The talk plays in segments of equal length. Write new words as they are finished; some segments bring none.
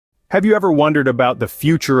Have you ever wondered about the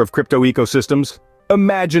future of crypto ecosystems?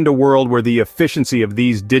 Imagined a world where the efficiency of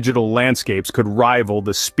these digital landscapes could rival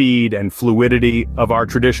the speed and fluidity of our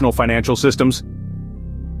traditional financial systems?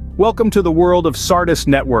 Welcome to the world of Sardis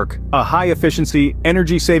Network, a high-efficiency,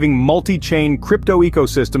 energy-saving multi-chain crypto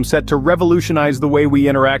ecosystem set to revolutionize the way we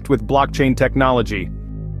interact with blockchain technology.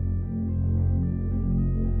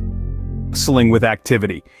 Bustling with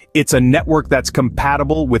activity. It's a network that's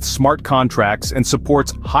compatible with smart contracts and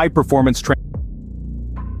supports high-performance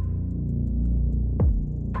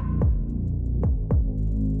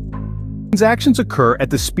transactions occur at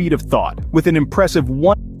the speed of thought, with an impressive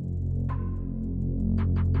an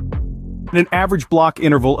average block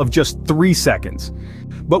interval of just 3 seconds.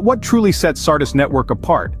 But what truly sets Sardis Network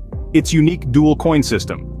apart? Its unique dual coin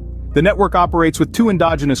system. The network operates with two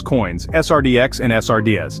endogenous coins, SRDX and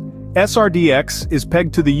SRDS. SRDX is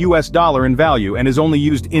pegged to the US dollar in value and is only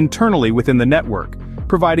used internally within the network,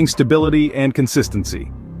 providing stability and consistency.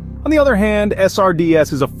 On the other hand,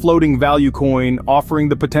 SRDS is a floating value coin offering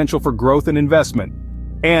the potential for growth and investment.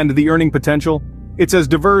 And the earning potential? It's as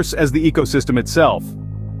diverse as the ecosystem itself.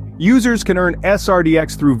 Users can earn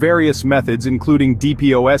SRDX through various methods including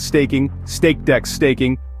DPoS staking, StakeDEX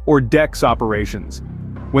staking, or DEX operations.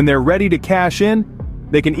 When they're ready to cash in,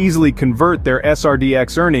 they can easily convert their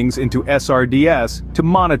SRDX earnings into SRDS to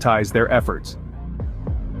monetize their efforts.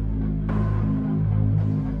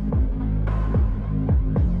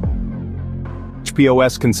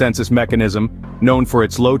 HPOS consensus mechanism, known for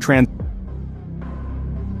its low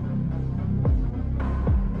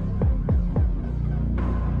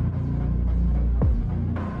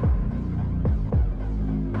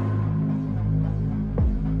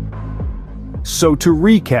So to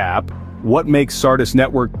recap, what makes Sardis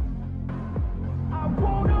Network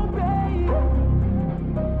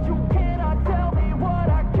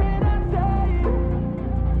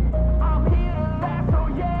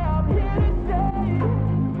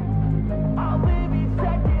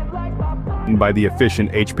by the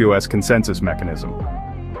efficient HPOS consensus mechanism?